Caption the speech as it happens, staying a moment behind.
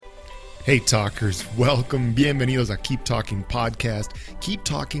Hey talkers, welcome, bienvenidos a Keep Talking Podcast. Keep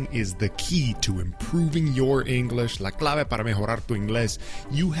Talking is the key to improving your English, la clave para mejorar tu inglés.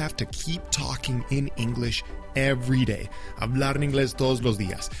 You have to keep talking in English every day. Hablar en inglés todos los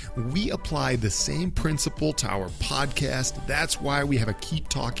días. We apply the same principle to our podcast. That's why we have a Keep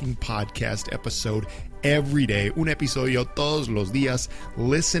Talking Podcast episode every day. Un episodio todos los días.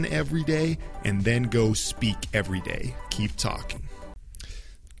 Listen every day and then go speak every day. Keep talking.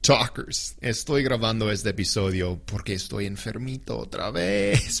 Talkers, estoy grabando este episodio porque estoy enfermito otra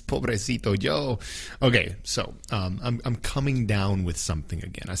vez, pobrecito yo. Okay, so I'm coming down with something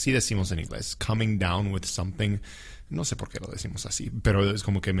again. Así decimos en inglés, coming down with something. No sé por qué lo decimos así, pero es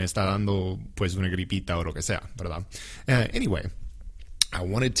como que me está dando pues una gripita o lo que sea, ¿verdad? Anyway, I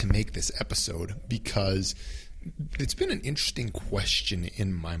wanted to make this episode because it's been an interesting question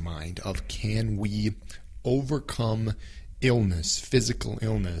in my mind of can we overcome illness, physical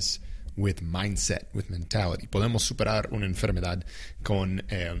illness, with mindset, with mentality. Podemos superar una enfermedad con,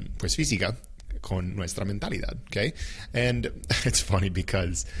 pues física, con nuestra mentalidad, okay? And it's funny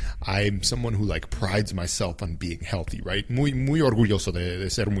because I'm someone who like prides myself on being healthy, right? Muy orgulloso de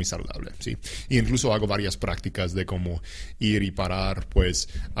ser muy saludable, ¿sí? Y incluso hago varias prácticas de cómo ir y parar, pues,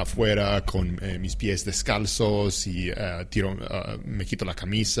 afuera con mis pies descalzos y me quito la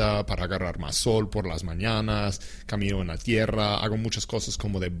camisa para agarrar más sol por las mañanas, camino en la tierra, hago muchas cosas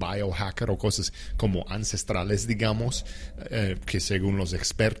como de biohacker o cosas como ancestrales, digamos, que según los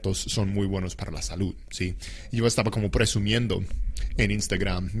expertos son muy buenos para la salud, ¿sí? Yo estaba como presumiendo en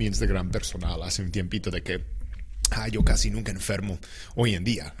Instagram, mi Instagram personal, hace un tiempito de que yo casi nunca enfermo hoy en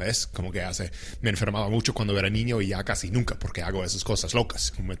día, ¿ves? Como que me enfermaba mucho cuando era niño y ya casi nunca porque hago esas cosas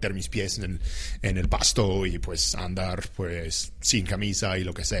locas, como meter mis pies en el pasto y pues andar pues sin camisa y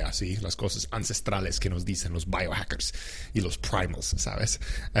lo que sea, ¿sí? Las cosas ancestrales que nos dicen los biohackers y los primals, ¿sabes?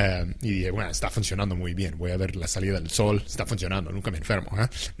 Y dije, bueno, está funcionando muy bien, voy a ver la salida del sol, está funcionando, nunca me enfermo, ¿eh?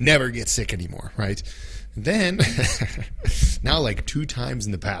 Never get sick anymore, right? Then, now like 2 times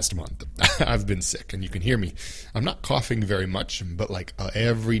in the past month, I've been sick, and you can hear me. I'm not coughing very much, but like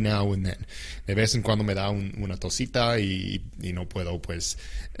every now and then. De vez en cuando me da una tosita y no puedo, pues,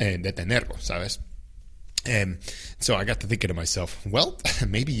 detenerlo, ¿sabes? So I got to thinking to myself, well,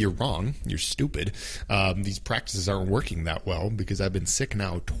 maybe you're wrong. You're stupid. These practices aren't working that well because I've been sick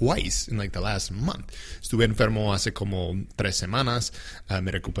now twice in like the last month. Estuve enfermo hace como 3 semanas.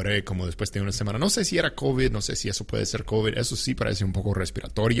 Me recuperé como después de una semana. No sé si era COVID, no sé si eso puede ser COVID. Eso sí parece un poco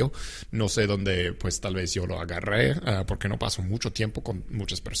respiratorio. No sé dónde, pues tal vez yo lo agarré porque no paso mucho tiempo con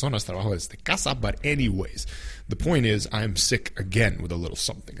muchas personas. Trabajo desde casa. But anyways, the point is I'm sick again with a little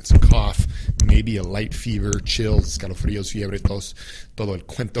something. It's a cough, maybe a light fever, chills, escalofríos, fiebre, tos, todo el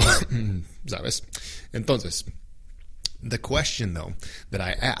cuento, ¿sabes? Entonces, the question, though, that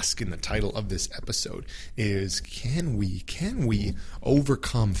I ask in the title of this episode is, can we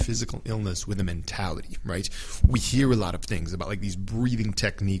overcome physical illness with a mentality, right? We hear a lot of things about like these breathing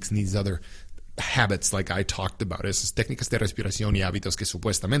techniques and these other habits like I talked about, esas técnicas de respiración y hábitos que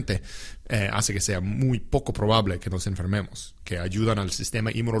supuestamente hace que sea muy poco probable que nos enfermemos, que ayudan al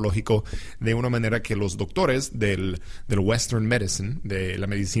sistema inmunológico de una manera que los doctores del Western Medicine, de la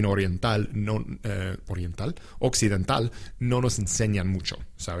medicina occidental, no nos enseñan mucho,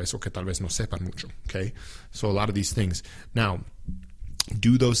 ¿sabes? O que tal vez no sepan mucho, okay? So a lot of these things. Now,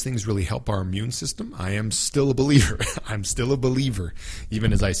 do those things really help our immune system? I am still a believer. I'm still a believer,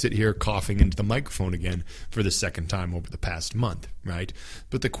 even as I sit here coughing into the microphone again for the second time over the past month, right?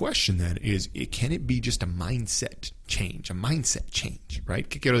 But the question then is, can it be just a mindset change, right?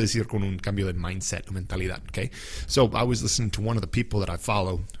 ¿Qué quiero decir con un cambio de mindset o mentalidad, okay? So I was listening to one of the people that I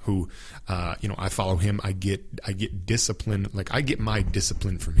follow who, I follow him. I get discipline, like I get my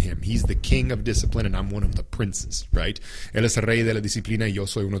discipline from him. He's the king of discipline and I'm one of the princes, right? Él es el rey de la disciplina y yo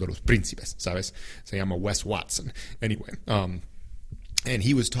soy uno de los príncipes, ¿sabes? Se llama Wes Watson. Anyway, and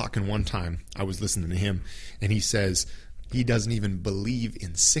he was talking one time, I was listening to him, and he says, he doesn't even believe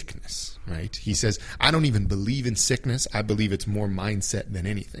in sickness, right? He says, I don't even believe in sickness. I believe it's more mindset than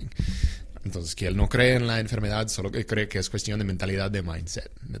anything. Entonces, que él no cree en la enfermedad, solo que cree que es cuestión de mentalidad, de mindset,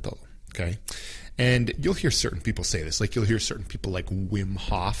 de todo, okay? And you'll hear certain people say this. Like you'll hear certain people like Wim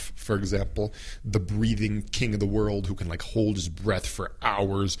Hof, for example, the breathing king of the world who can like hold his breath for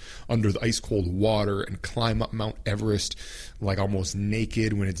hours under the ice cold water and climb up Mount Everest like almost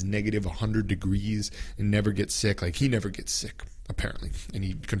naked when it's negative 100 degrees and never get sick. Like he never gets sick, apparently. And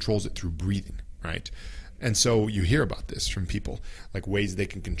he controls it through breathing, right? And so you hear about this from people, like ways they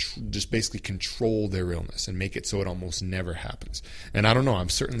can just basically control their illness and make it so it almost never happens. And I don't know, I'm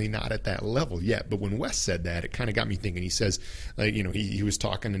certainly not at that level yet. But when Wes said that, it kind of got me thinking. He says, like, he was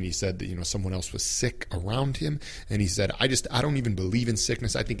talking and he said that, someone else was sick around him. And he said, I don't even believe in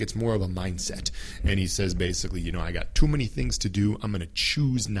sickness. I think it's more of a mindset. And he says basically, I got too many things to do. I'm going to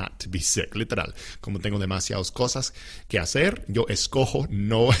choose not to be sick. Literal. Como tengo demasiadas cosas que hacer, yo escojo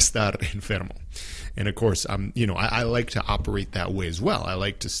no estar enfermo. And of course, I like to operate that way as well. I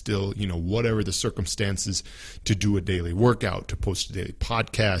like to still, whatever the circumstances, to do a daily workout, to post a daily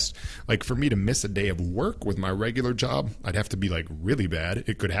podcast. Like for me to miss a day of work with my regular job, I'd have to be like really bad.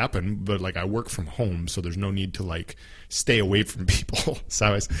 It could happen, but like I work from home, so there's no need to like stay away from people,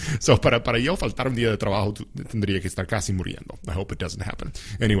 ¿sabes? So para yo faltar un día de trabajo, tendría que estar casi muriendo. I hope it doesn't happen.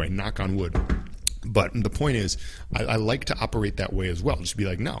 Anyway, knock on wood. But the point is, I like to operate that way as well. Just be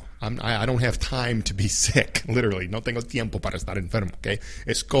like, no, I don't have time to be sick. Literally, no tengo tiempo para estar enfermo. Okay,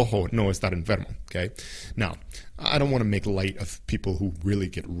 escojo no estar enfermo. Okay, now I don't want to make light of people who really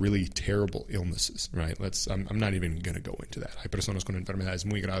get really terrible illnesses. Right? I'm not even going to go into that. Hay personas con enfermedades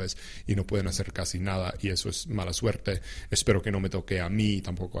muy graves y no pueden hacer casi nada, y eso es mala suerte. Espero que no me toque a mí,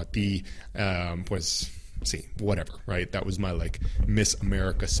 tampoco a ti. See, whatever, right? That was my like Miss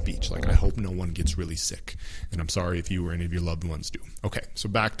America speech. Like, I hope no one gets really sick, and I'm sorry if you or any of your loved ones do. Okay, so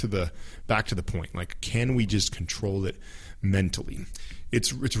back to the point. Like, can we just control it mentally?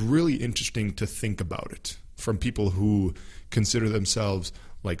 It's really interesting to think about it from people who consider themselves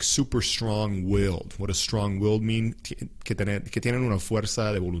like super strong-willed. What does strong-willed mean? Que tienen una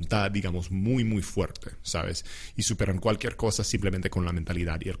fuerza de voluntad, digamos, muy, muy fuerte, ¿sabes? Y superan cualquier cosa simplemente con la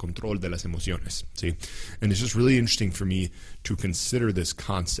mentalidad y el control de las emociones, ¿sí? And it's just really interesting for me to consider this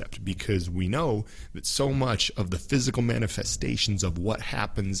concept, because we know that so much of the physical manifestations of what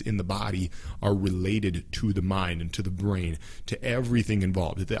happens in the body are related to the mind and to the brain, to everything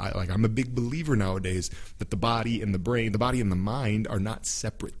involved. I'm a big believer nowadays that the body and the brain, the body and the mind are not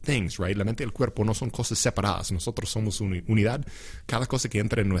separate things, right? La mente y el cuerpo no son cosas separadas. Nosotros somos una unidad. Cada cosa que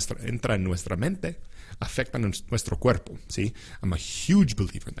entra en nuestra mente afecta nuestro cuerpo, ¿sí? I'm a huge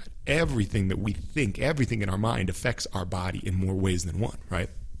believer in that. Everything that we think, everything in our mind affects our body in more ways than one, right?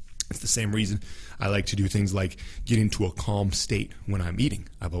 It's the same reason I like to do things like get into a calm state when I'm eating.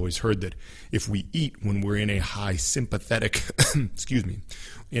 I've always heard that if we eat when we're in a high sympathetic,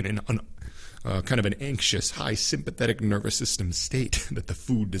 in an kind of an anxious, high sympathetic nervous system state, that the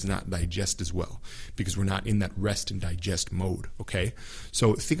food does not digest as well, because we're not in that rest and digest mode, okay?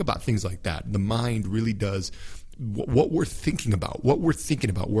 So think about things like that. The mind really does what we're thinking about,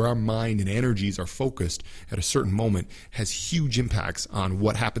 where our mind and energies are focused at a certain moment, has huge impacts on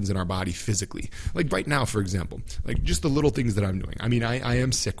what happens in our body physically. Like right now, for example, like just the little things that I'm doing. I mean, I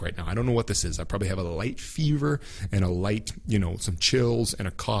am sick right now. I don't know what this is. I probably have a light fever and a light, some chills and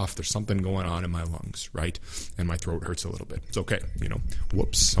a cough. There's something going on in my lungs, right? And my throat hurts a little bit. It's okay.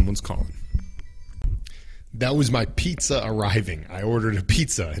 Whoops, someone's calling. That was my pizza arriving. I ordered a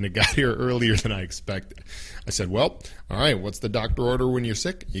pizza, and it got here earlier than I expected. I said, well, all right, what's the doctor order when you're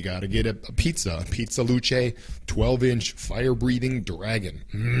sick? You got to get a pizza. Pizza Luce, 12-inch, fire-breathing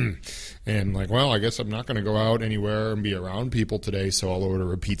dragon. And like, well, I guess I'm not going to go out anywhere and be around people today, so I'll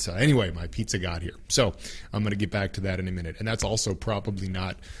order a pizza. Anyway, my pizza got here. So I'm going to get back to that in a minute. And that's also probably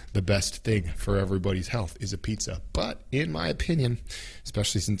not the best thing for everybody's health, is a pizza. But in my opinion,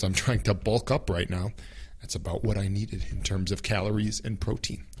 especially since I'm trying to bulk up right now, that's about what I needed in terms of calories and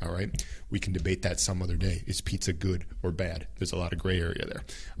protein, all right? We can debate that some other day. Is pizza good or bad? There's a lot of gray area there.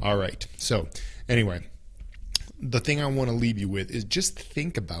 All right, so anyway, the thing I want to leave you with is just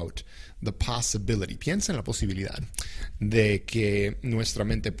think about the possibility. Piensa en la posibilidad de que nuestra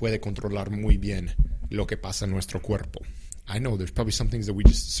mente puede controlar muy bien lo que pasa en nuestro cuerpo. I know there's probably some things that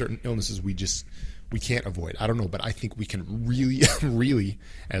certain illnesses we can't avoid. I don't know, but I think we can really, really,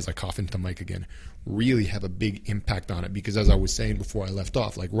 as I cough into the mic again, really have a big impact on it. Because as I was saying before I left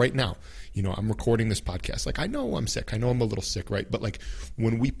off, like right now, I'm recording this podcast. Like I know I'm sick. I know I'm a little sick, right? But like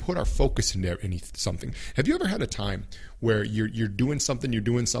when we put our focus into something, have you ever had a time where you're doing something,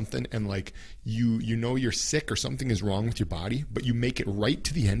 and like you know you're sick or something is wrong with your body, but you make it right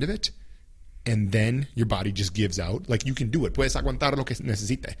to the end of it, and then your body just gives out? Like you can do it. Puedes aguantar lo que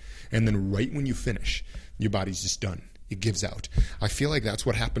necesite. And then right when you finish, your body's just done. It gives out. I feel like that's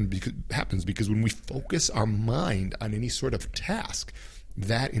what happens because when we focus our mind on any sort of task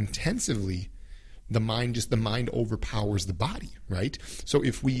that intensively, the mind overpowers the body, right? So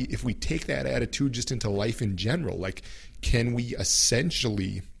if we take that attitude just into life in general, like can we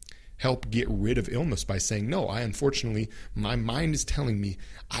essentially help get rid of illness by saying, no, unfortunately, my mind is telling me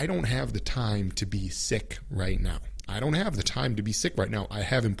I don't have the time to be sick right now. I don't have the time to be sick right now. I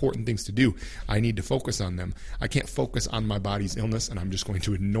have important things to do. I need to focus on them. I can't focus on my body's illness, and I'm just going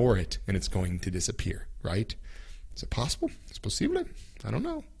to ignore it, and it's going to disappear, right? Is it possible? ¿Es posible? I don't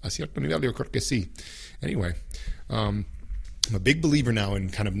know. A cierto nivel, yo creo que sí. Anyway, I'm a big believer now in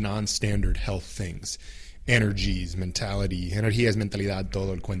kind of non-standard health things. Energies, mentality. Energía es mentalidad,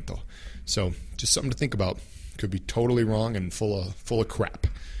 todo el cuento. So just something to think about. Could be totally wrong and full of crap,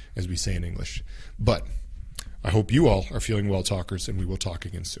 as we say in English. But I hope you all are feeling well, talkers, and we will talk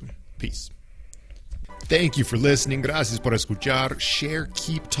again soon. Peace. Thank you for listening. Gracias por escuchar. Share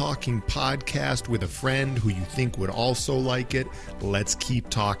Keep Talking podcast with a friend who you think would also like it. Let's keep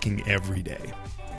talking every day.